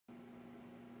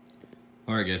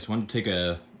Alright guys, I wanted to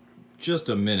take just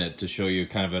a minute to show you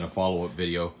kind of in a follow-up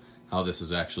video how this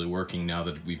is actually working now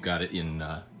that we've got it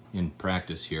in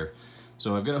practice here.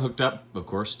 So I've got it hooked up, of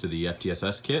course, to the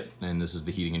FTSS kit, and this is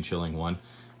the heating and chilling one.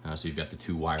 So you've got the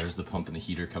two wires, the pump and the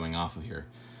heater coming off of here.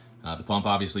 The pump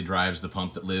obviously drives the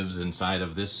pump that lives inside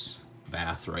of this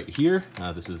bath right here.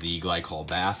 This is the Glycol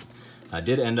bath. I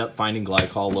did end up finding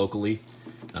Glycol locally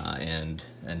and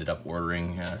ended up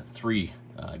ordering 3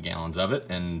 gallons of it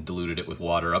and diluted it with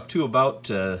water up to about,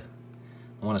 I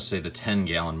want to say the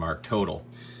 10-gallon mark total.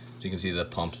 So you can see the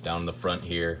pumps down in the front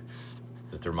here,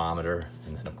 the thermometer,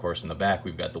 and then of course in the back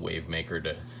we've got the wave maker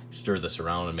to stir this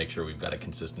around and make sure we've got a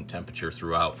consistent temperature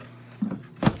throughout.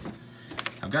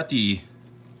 I've got the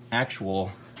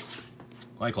actual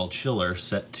Glycol chiller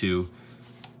set to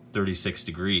 36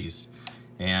 degrees.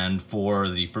 And for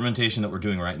the fermentation that we're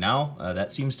doing right now,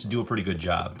 that seems to do a pretty good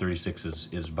job. 36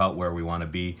 is about where we want to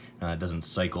be. It doesn't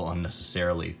cycle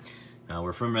unnecessarily.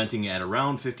 We're fermenting at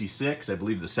around 56. I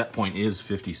believe the set point is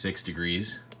 56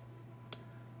 degrees.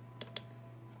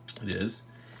 It is.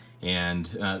 And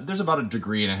there's about a 1.5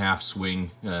 degree swing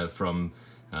from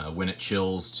when it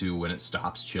chills to when it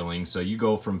stops chilling. So you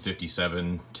go from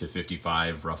 57 to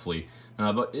 55 roughly,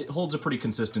 but it holds a pretty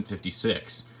consistent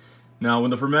 56. Now,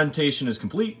 when the fermentation is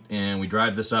complete and we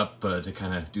drive this up to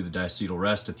kind of do the diacetyl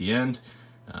rest at the end,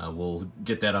 we'll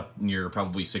get that up near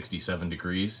probably 67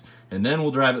 degrees, and then we'll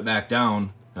drive it back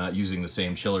down using the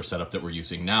same chiller setup that we're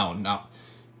using now. Now,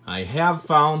 I have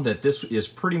found that this is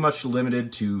pretty much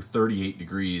limited to 38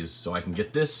 degrees, so I can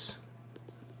get this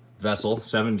vessel,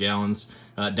 7 gallons,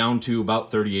 down to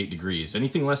about 38 degrees.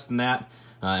 Anything less than that,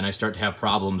 and I start to have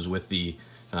problems with the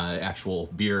actual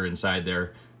beer inside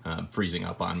there freezing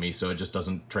up on me, so it just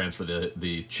doesn't transfer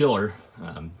the chiller.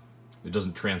 It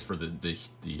doesn't transfer the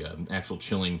actual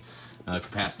chilling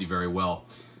capacity very well.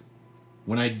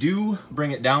 When I do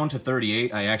bring it down to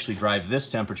 38, I actually drive this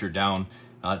temperature down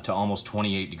to almost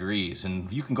 28 degrees,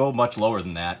 and you can go much lower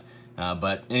than that,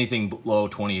 but anything below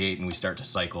 28 and we start to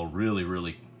cycle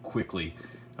really quickly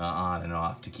on and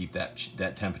off to keep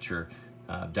that temperature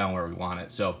down where we want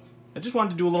it. So I just wanted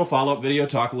to do a little follow-up video,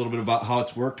 talk a little bit about how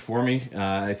it's worked for me.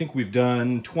 I think we've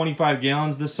done 25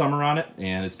 gallons this summer on it,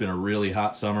 and it's been a really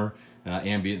hot summer.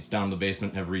 Ambients down in the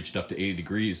basement have reached up to 80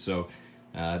 degrees, so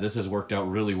this has worked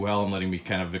out really well in letting me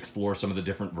kind of explore some of the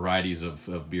different varieties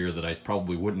of beer that I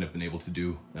probably wouldn't have been able to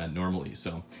do normally.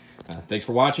 So thanks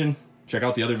for watching. Check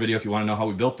out the other video if you want to know how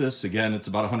we built this. Again, it's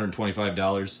about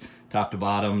 $125 top to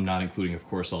bottom, not including, of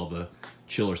course, all the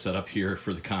chiller setup here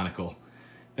for the conical.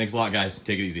 Thanks a lot, guys.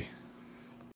 Take it easy.